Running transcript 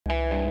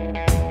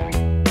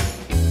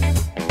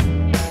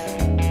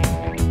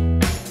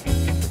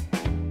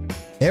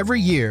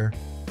Every year,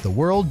 the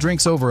world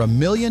drinks over 1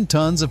 million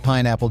tons of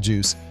pineapple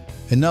juice,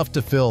 enough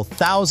to fill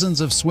thousands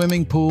of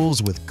swimming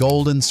pools with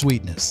golden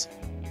sweetness.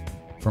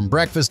 From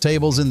breakfast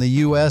tables in the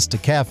US to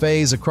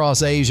cafés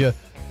across Asia,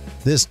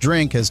 this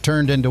drink has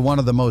turned into one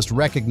of the most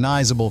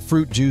recognizable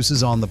fruit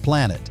juices on the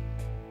planet.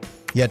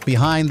 Yet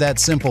behind that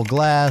simple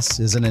glass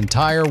is an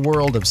entire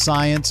world of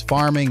science,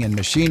 farming, and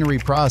machinery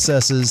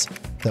processes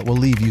that will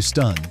leave you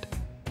stunned.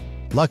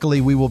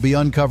 Luckily, we will be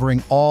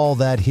uncovering all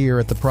that here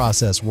at the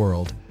Process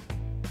World.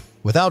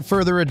 Without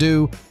further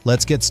ado,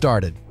 let's get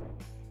started.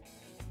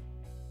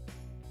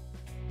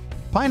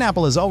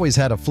 Pineapple has always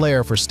had a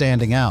flair for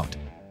standing out.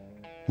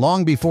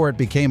 Long before it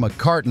became a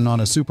carton on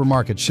a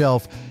supermarket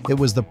shelf, it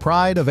was the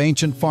pride of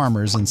ancient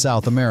farmers in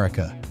South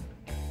America.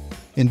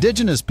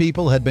 Indigenous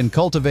people had been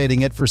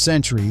cultivating it for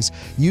centuries,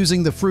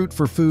 using the fruit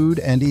for food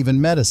and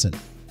even medicine.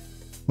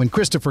 When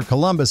Christopher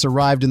Columbus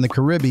arrived in the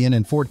Caribbean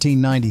in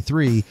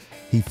 1493,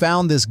 he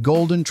found this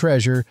golden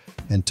treasure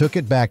and took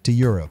it back to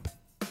Europe.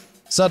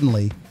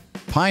 Suddenly,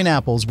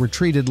 pineapples were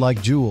treated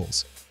like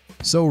jewels,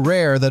 so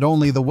rare that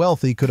only the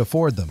wealthy could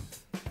afford them.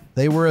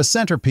 They were a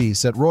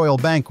centerpiece at royal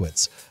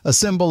banquets, a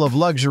symbol of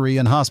luxury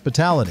and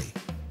hospitality.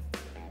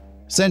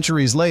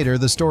 Centuries later,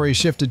 the story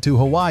shifted to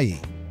Hawaii.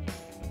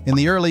 In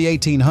the early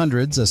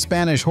 1800s, a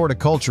Spanish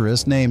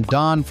horticulturist named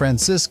Don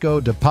Francisco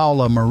de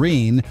Paula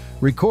Marin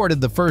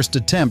recorded the first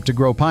attempt to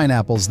grow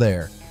pineapples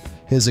there.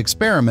 His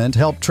experiment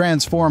helped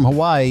transform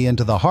Hawaii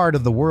into the heart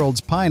of the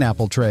world's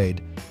pineapple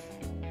trade.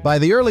 By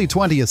the early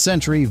 20th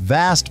century,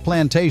 vast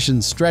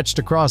plantations stretched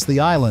across the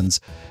islands,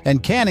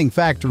 and canning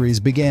factories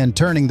began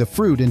turning the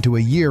fruit into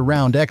a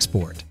year-round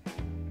export.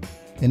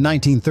 In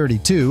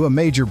 1932, a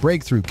major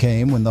breakthrough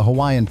came when the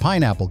Hawaiian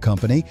Pineapple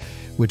Company,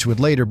 which would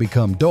later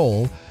become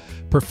Dole,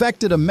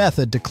 perfected a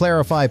method to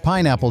clarify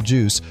pineapple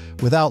juice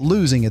without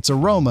losing its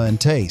aroma and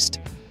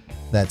taste.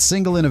 That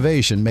single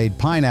innovation made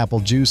pineapple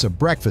juice a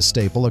breakfast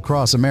staple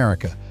across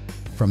America.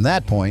 From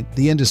that point,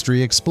 the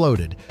industry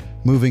exploded,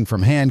 moving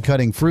from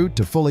hand-cutting fruit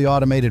to fully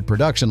automated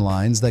production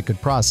lines that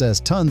could process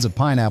tons of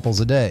pineapples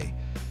a day.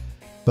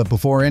 But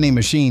before any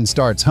machine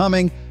starts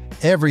humming,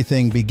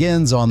 everything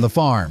begins on the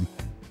farm.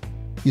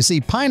 You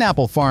see,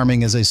 pineapple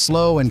farming is a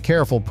slow and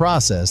careful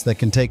process that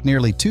can take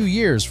nearly 2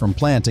 years from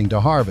planting to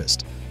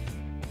harvest.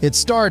 It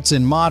starts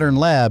in modern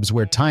labs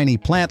where tiny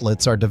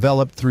plantlets are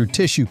developed through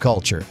tissue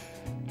culture.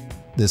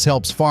 This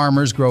helps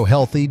farmers grow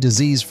healthy,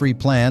 disease-free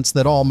plants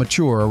that all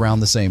mature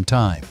around the same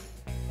time.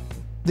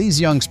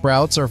 These young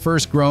sprouts are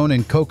first grown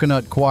in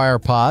coconut coir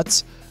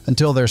pots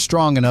until they're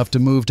strong enough to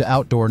move to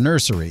outdoor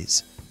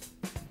nurseries.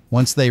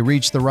 Once they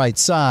reach the right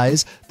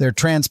size, they're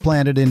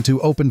transplanted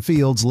into open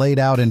fields laid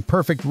out in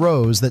perfect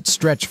rows that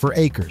stretch for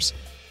acres.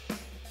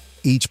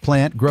 Each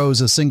plant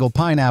grows a single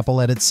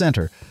pineapple at its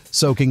center,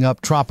 soaking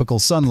up tropical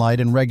sunlight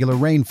and regular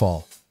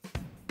rainfall.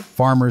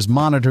 Farmers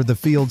monitor the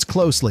fields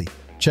closely,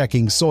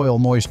 checking soil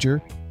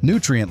moisture,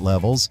 nutrient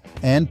levels,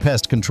 and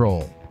pest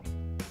control.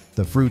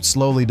 The fruit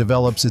slowly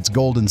develops its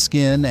golden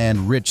skin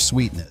and rich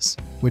sweetness,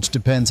 which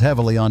depends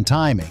heavily on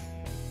timing.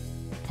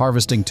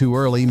 Harvesting too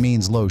early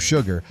means low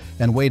sugar,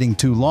 and waiting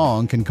too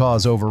long can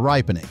cause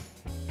over-ripening.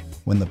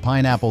 When the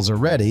pineapples are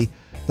ready,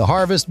 the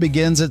harvest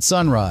begins at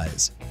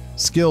sunrise.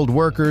 Skilled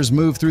workers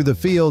move through the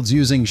fields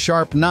using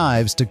sharp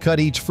knives to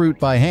cut each fruit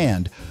by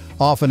hand,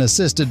 often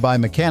assisted by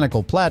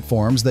mechanical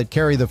platforms that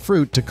carry the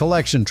fruit to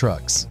collection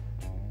trucks.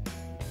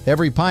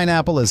 Every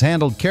pineapple is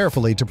handled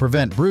carefully to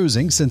prevent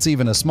bruising, since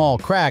even a small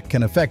crack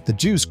can affect the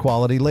juice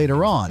quality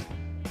later on.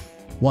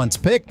 Once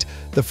picked,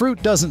 the fruit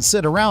doesn't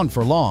sit around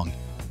for long.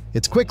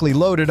 It's quickly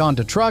loaded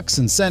onto trucks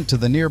and sent to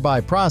the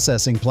nearby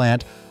processing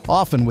plant,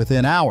 often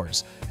within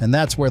hours, and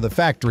that's where the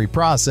factory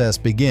process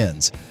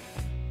begins.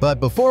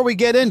 But before we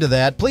get into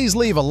that, please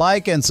leave a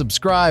like and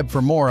subscribe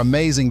for more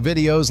amazing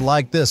videos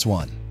like this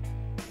one.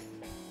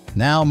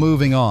 Now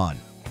moving on.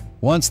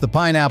 Once the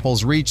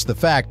pineapples reach the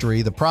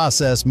factory, the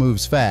process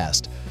moves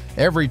fast.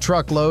 Every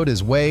truckload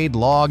is weighed,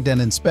 logged,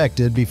 and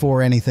inspected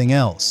before anything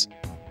else.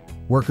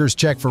 Workers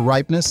check for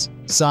ripeness,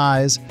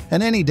 size,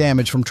 and any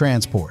damage from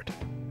transport.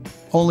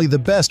 Only the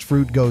best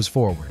fruit goes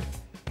forward.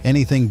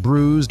 Anything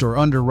bruised or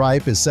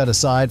underripe is set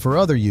aside for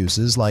other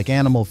uses like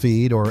animal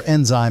feed or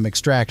enzyme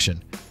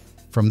extraction.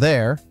 From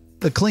there,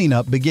 the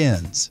cleanup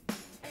begins.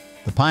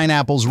 The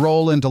pineapples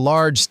roll into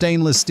large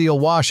stainless steel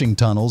washing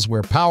tunnels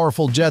where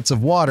powerful jets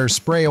of water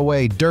spray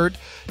away dirt,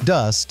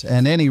 dust,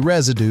 and any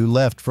residue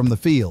left from the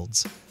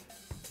fields.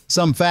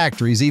 Some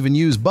factories even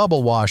use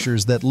bubble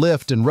washers that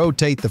lift and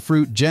rotate the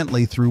fruit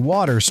gently through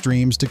water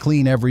streams to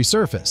clean every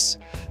surface.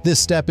 This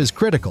step is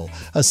critical.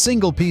 A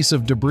single piece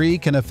of debris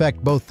can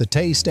affect both the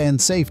taste and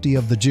safety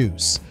of the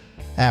juice.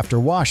 After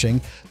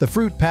washing, the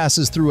fruit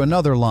passes through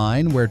another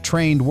line where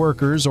trained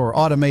workers or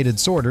automated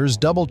sorters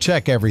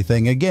double-check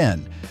everything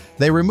again.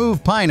 They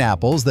remove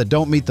pineapples that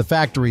don't meet the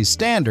factory's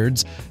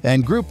standards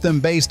and group them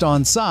based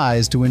on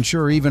size to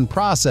ensure even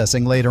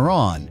processing later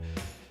on.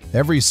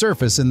 Every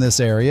surface in this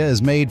area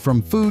is made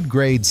from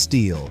food-grade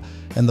steel,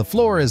 and the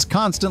floor is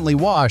constantly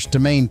washed to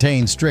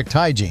maintain strict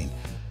hygiene.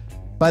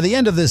 By the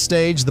end of this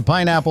stage, the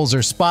pineapples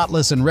are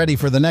spotless and ready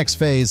for the next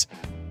phase.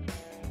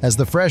 As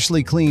the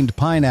freshly cleaned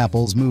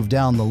pineapples move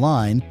down the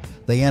line,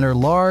 they enter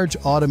large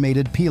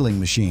automated peeling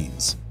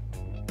machines.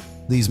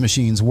 These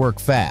machines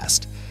work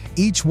fast.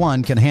 Each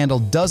one can handle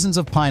dozens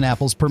of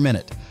pineapples per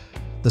minute.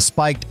 The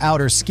spiked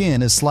outer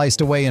skin is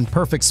sliced away in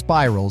perfect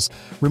spirals,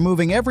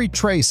 removing every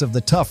trace of the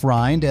tough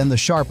rind and the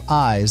sharp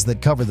eyes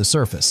that cover the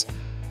surface.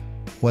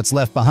 What's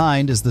left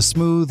behind is the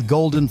smooth,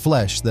 golden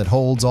flesh that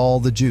holds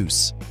all the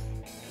juice.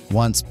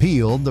 Once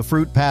peeled, the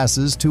fruit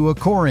passes to a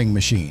coring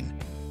machine.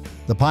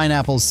 The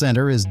pineapple's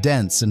center is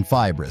dense and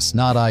fibrous,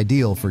 not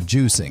ideal for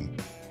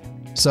juicing.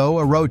 So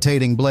a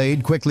rotating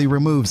blade quickly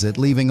removes it,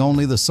 leaving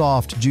only the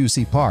soft,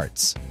 juicy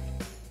parts.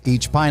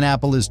 Each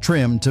pineapple is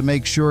trimmed to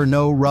make sure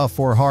no rough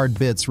or hard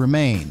bits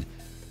remain.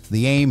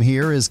 The aim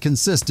here is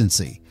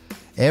consistency.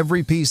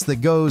 Every piece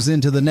that goes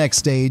into the next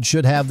stage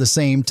should have the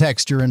same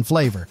texture and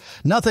flavor.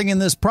 Nothing in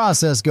this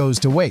process goes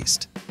to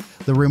waste.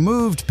 The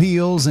removed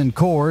peels and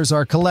cores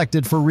are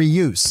collected for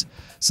reuse.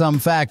 Some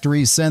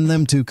factories send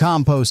them to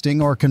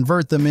composting or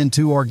convert them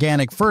into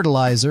organic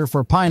fertilizer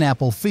for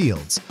pineapple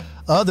fields.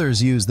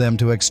 Others use them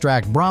to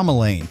extract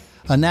bromelain,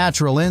 a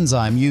natural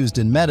enzyme used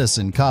in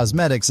medicine,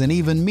 cosmetics, and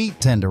even meat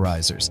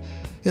tenderizers.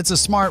 It's a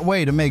smart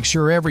way to make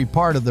sure every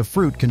part of the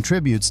fruit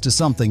contributes to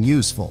something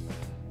useful.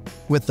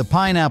 With the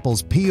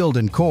pineapples peeled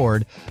and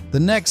cored, the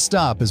next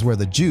stop is where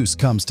the juice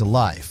comes to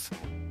life.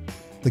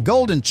 The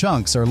golden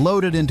chunks are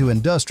loaded into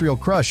industrial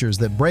crushers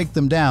that break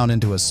them down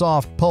into a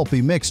soft,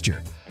 pulpy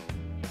mixture.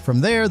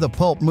 From there, the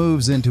pulp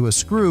moves into a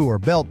screw or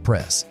belt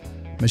press,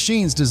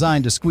 machines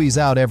designed to squeeze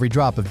out every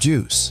drop of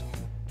juice.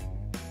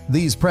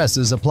 These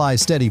presses apply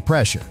steady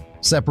pressure,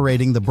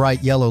 separating the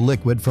bright yellow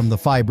liquid from the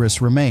fibrous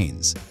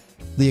remains.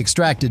 The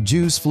extracted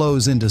juice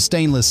flows into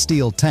stainless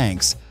steel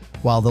tanks,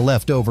 while the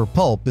leftover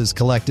pulp is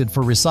collected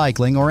for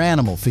recycling or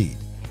animal feed.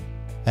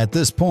 At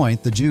this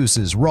point, the juice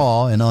is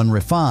raw and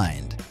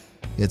unrefined.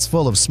 It's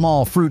full of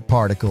small fruit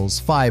particles,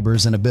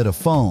 fibers, and a bit of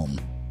foam.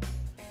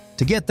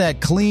 To get that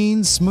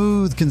clean,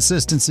 smooth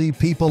consistency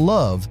people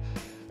love,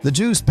 the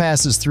juice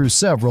passes through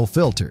several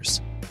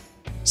filters.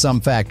 Some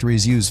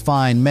factories use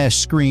fine mesh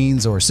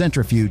screens or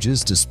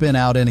centrifuges to spin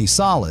out any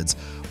solids,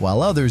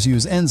 while others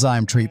use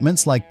enzyme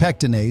treatments like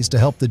pectinase to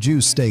help the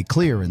juice stay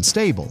clear and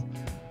stable.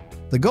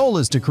 The goal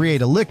is to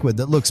create a liquid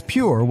that looks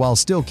pure while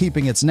still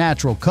keeping its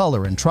natural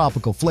color and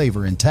tropical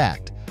flavor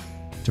intact.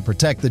 To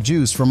protect the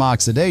juice from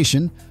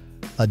oxidation,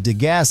 a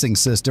degassing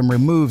system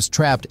removes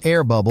trapped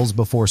air bubbles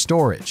before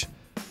storage.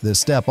 This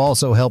step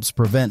also helps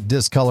prevent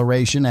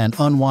discoloration and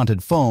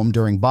unwanted foam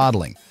during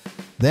bottling.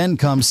 Then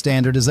comes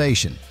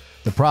standardization,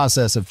 the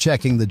process of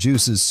checking the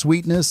juice's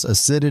sweetness,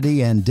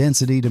 acidity, and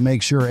density to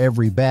make sure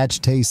every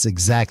batch tastes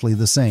exactly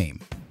the same.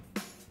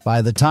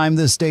 By the time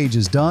this stage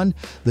is done,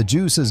 the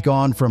juice has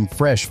gone from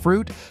fresh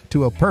fruit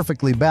to a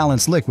perfectly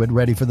balanced liquid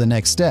ready for the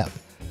next step.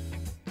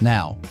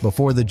 Now,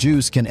 before the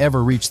juice can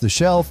ever reach the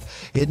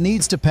shelf, it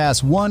needs to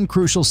pass one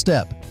crucial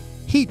step: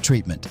 heat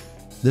treatment.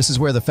 This is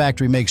where the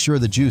factory makes sure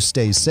the juice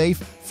stays safe,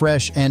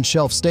 fresh, and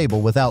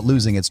shelf-stable without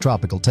losing its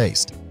tropical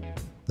taste.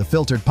 The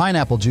filtered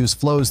pineapple juice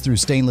flows through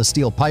stainless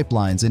steel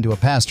pipelines into a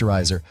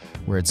pasteurizer,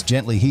 where it's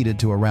gently heated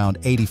to around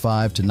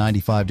 85 to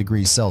 95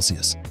 degrees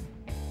Celsius.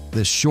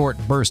 This short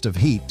burst of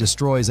heat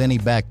destroys any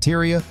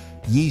bacteria,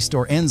 yeast,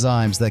 or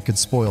enzymes that could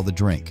spoil the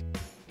drink.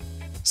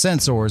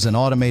 Sensors and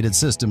automated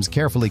systems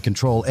carefully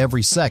control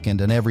every second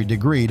and every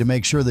degree to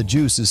make sure the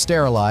juice is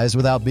sterilized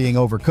without being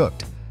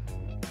overcooked.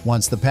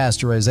 Once the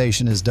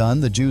pasteurization is done,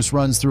 the juice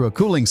runs through a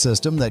cooling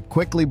system that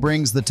quickly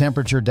brings the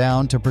temperature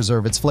down to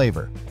preserve its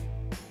flavor.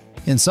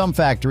 In some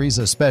factories,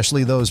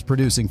 especially those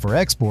producing for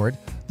export,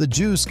 the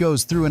juice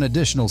goes through an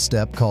additional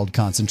step called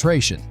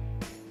concentration.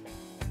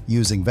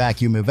 Using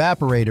vacuum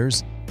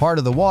evaporators, part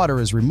of the water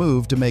is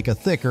removed to make a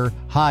thicker,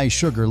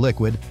 high-sugar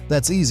liquid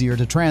that's easier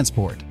to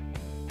transport.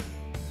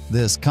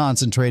 This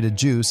concentrated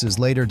juice is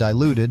later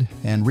diluted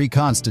and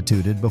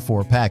reconstituted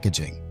before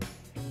packaging.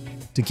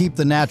 To keep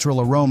the natural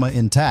aroma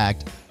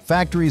intact,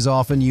 factories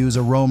often use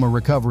aroma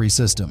recovery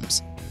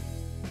systems.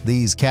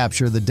 These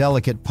capture the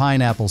delicate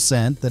pineapple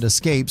scent that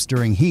escapes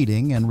during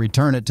heating and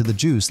return it to the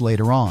juice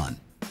later on.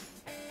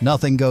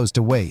 Nothing goes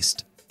to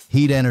waste.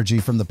 Heat energy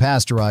from the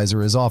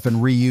pasteurizer is often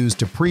reused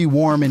to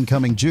pre-warm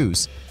incoming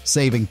juice,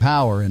 saving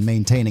power and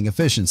maintaining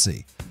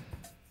efficiency.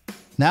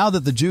 Now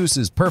that the juice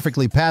is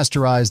perfectly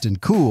pasteurized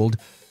and cooled,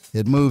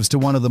 it moves to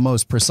one of the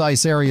most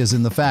precise areas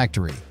in the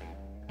factory: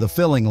 the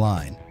filling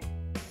line.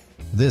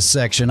 This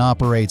section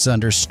operates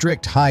under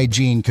strict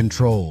hygiene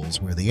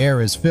controls, where the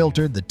air is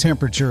filtered, the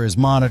temperature is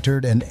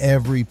monitored, and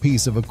every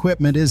piece of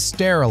equipment is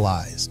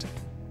sterilized.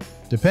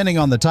 Depending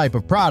on the type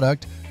of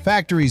product,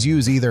 factories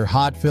use either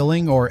hot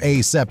filling or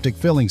aseptic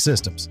filling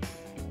systems.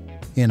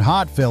 In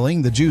hot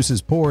filling, the juice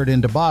is poured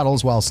into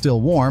bottles while still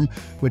warm,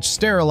 which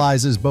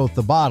sterilizes both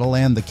the bottle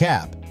and the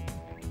cap.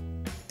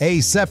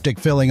 Aseptic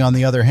filling, on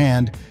the other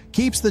hand,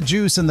 keeps the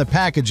juice and the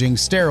packaging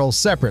sterile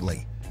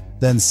separately,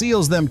 then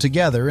seals them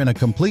together in a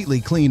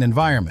completely clean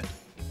environment.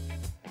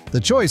 The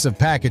choice of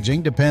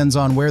packaging depends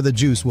on where the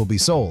juice will be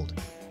sold.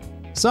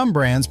 Some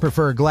brands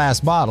prefer glass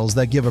bottles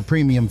that give a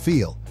premium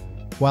feel,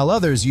 while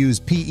others use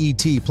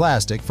PET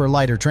plastic for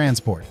lighter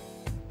transport.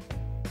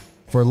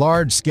 For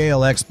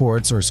large-scale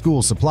exports or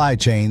school supply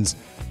chains,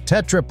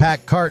 Tetra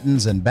Pak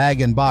cartons and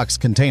bag-and-box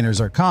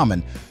containers are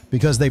common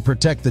because they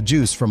protect the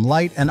juice from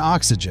light and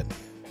oxygen,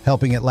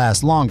 helping it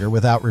last longer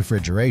without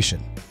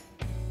refrigeration.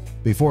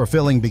 Before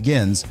filling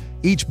begins,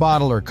 each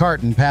bottle or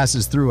carton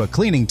passes through a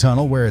cleaning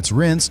tunnel where it's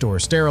rinsed or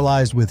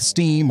sterilized with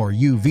steam or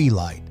UV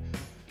light.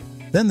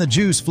 Then the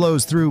juice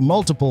flows through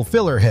multiple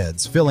filler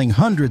heads, filling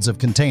hundreds of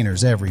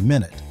containers every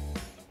minute.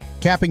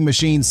 Capping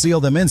machines seal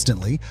them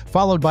instantly,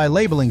 followed by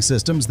labeling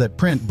systems that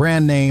print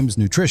brand names,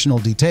 nutritional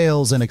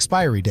details, and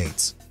expiry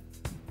dates.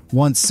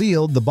 Once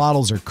sealed, the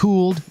bottles are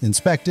cooled,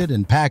 inspected,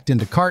 and packed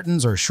into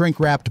cartons or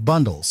shrink-wrapped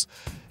bundles.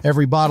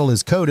 Every bottle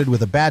is coded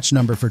with a batch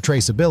number for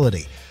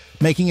traceability,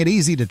 making it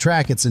easy to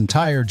track its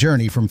entire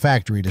journey from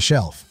factory to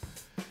shelf.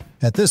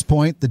 At this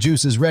point, the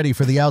juice is ready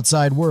for the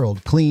outside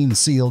world, clean,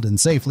 sealed, and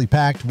safely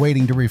packed,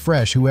 waiting to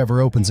refresh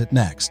whoever opens it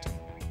next.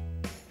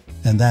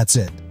 And that's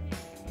it.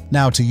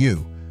 Now to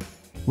you.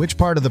 Which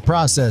part of the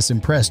process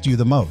impressed you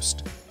the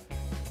most?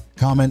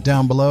 Comment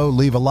down below,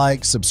 leave a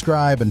like,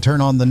 subscribe, and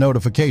turn on the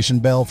notification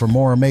bell for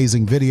more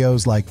amazing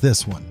videos like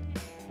this one.